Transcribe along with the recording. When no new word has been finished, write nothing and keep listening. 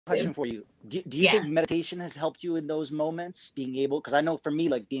question for you. Do you think meditation has helped you in those moments, being able, because I know for me,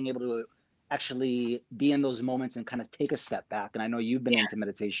 like being able to actually be in those moments and kind of take a step back, and I know you've been into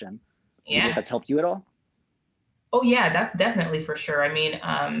meditation. Do you think that's helped you at all? Oh yeah, that's definitely for sure. I mean,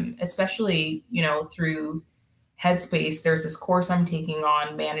 especially, you know, through Headspace, there's this course I'm taking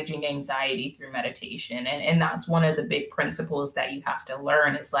on managing anxiety through meditation. And that's one of the big principles that you have to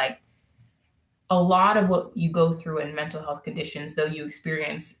learn is like a lot of what you go through in mental health conditions, though you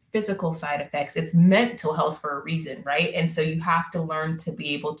experience physical side effects, it's mental health for a reason, right? And so you have to learn to be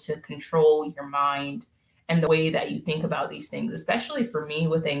able to control your mind and the way that you think about these things. Especially for me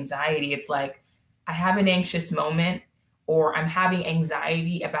with anxiety, it's like I have an anxious moment or I'm having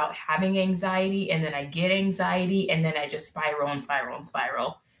anxiety about having anxiety, and then I get anxiety and then I just spiral and spiral and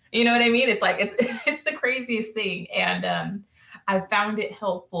spiral. You know what I mean? It's like it's the craziest thing. And I found it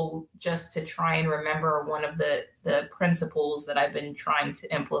helpful just to try and remember one of the principles that I've been trying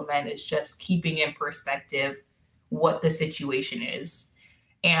to implement is just keeping in perspective what the situation is.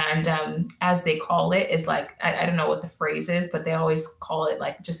 And as they call it, is like, I don't know what the phrase is, but they always call it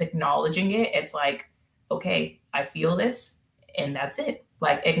like just acknowledging it. It's like, okay, I feel this and that's it.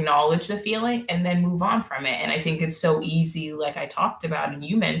 Like acknowledge the feeling and then move on from it. And I think it's so easy, like I talked about and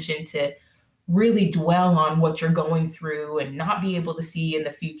you mentioned, to really dwell on what you're going through and not be able to see in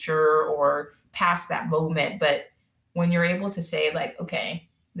the future or past that moment. But when you're able to say like, okay,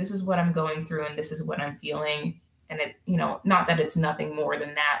 this is what I'm going through and this is what I'm feeling. And it, you know, not that it's nothing more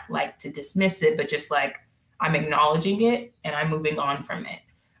than that, like to dismiss it, but just like I'm acknowledging it and I'm moving on from it.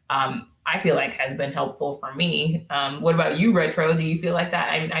 I feel like has been helpful for me. What about you, Retro? Do you feel like that?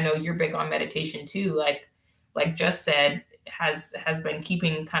 I know you're big on meditation too. Like Just said, has been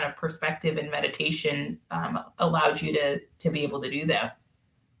keeping kind of perspective and meditation allowed you to be able to do that.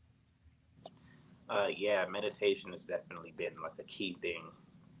 Yeah, meditation has definitely been like a key thing,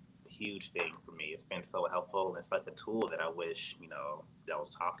 a huge thing for me. It's been so helpful. It's like a tool that I wish, you know, that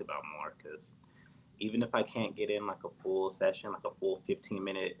was talked about more, because even if I can't get in like a full session, like a full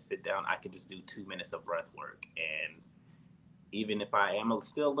 15-minute sit down, I can just do 2 minutes of breath work. And even if I am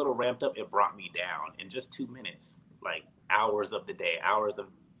still a little ramped up, it brought me down in just 2 minutes. Like hours of the day, hours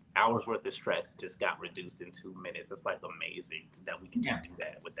worth of stress just got reduced in 2 minutes. It's like amazing that we can just do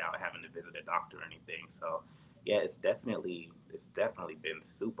that without having to visit a doctor or anything. So yeah, it's definitely been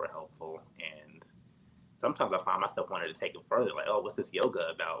super helpful. And sometimes I find myself wanting to take it further, like, oh, what's this yoga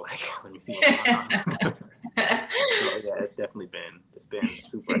about? Like, let me see what's going on. So yeah, it's been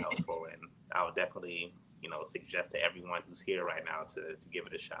super helpful, and I would definitely, you know, suggest to everyone who's here right now to give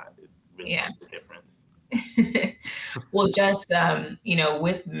it a shot. It really makes a difference. Well, just you know,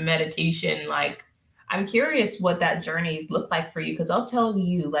 with meditation, like I'm curious what that journey's looked like for you, because I'll tell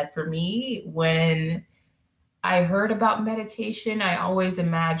you, like for me, when I heard about meditation, I always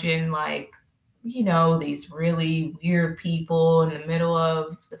imagined like, you know, these really weird people in the middle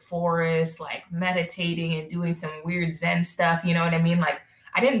of the forest, like meditating and doing some weird Zen stuff. You know what I mean? Like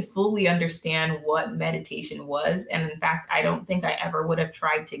I didn't fully understand what meditation was. And in fact, I don't think I ever would have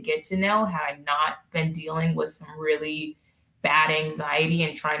tried to get to know had I not been dealing with some really bad anxiety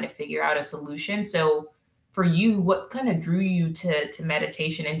and trying to figure out a solution. So for you, what kind of drew you to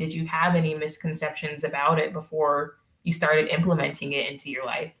meditation? And did you have any misconceptions about it before you started implementing it into your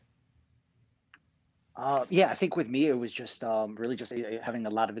life? Yeah, I think with me, it was just really just having a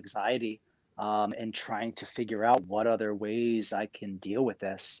lot of anxiety and trying to figure out what other ways I can deal with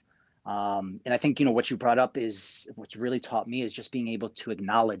this. And I think, you know, what you brought up is what's really taught me is just being able to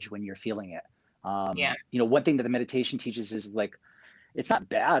acknowledge when you're feeling it. You know, one thing that the meditation teaches is like, it's not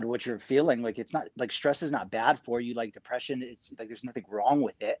bad what you're feeling. Like, it's not like stress is not bad for you. Like depression, it's like there's nothing wrong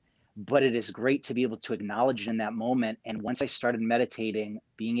with it. But it is great to be able to acknowledge it in that moment. And once I started meditating,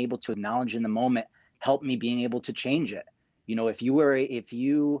 being able to acknowledge in the moment helped me being able to change it. You know, if you,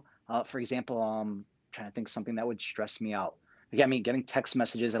 for example, trying to think something that would stress me out. Like, I mean, getting text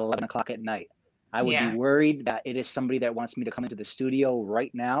messages at 11 o'clock at night. I would be worried that it is somebody that wants me to come into the studio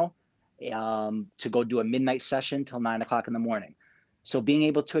right now to go do a midnight session till 9 o'clock in the morning. So being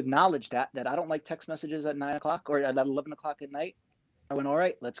able to acknowledge that I don't like text messages at 9 o'clock or at 11 o'clock at night. I went, all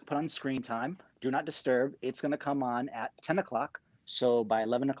right, let's put on screen time. Do not disturb. It's going to come on at 10 o'clock. So by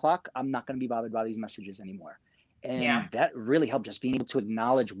 11 o'clock, I'm not going to be bothered by these messages anymore. And that really helped, just being able to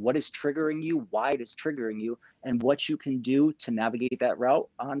acknowledge what is triggering you, why it is triggering you, and what you can do to navigate that route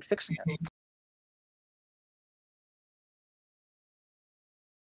on fixing it.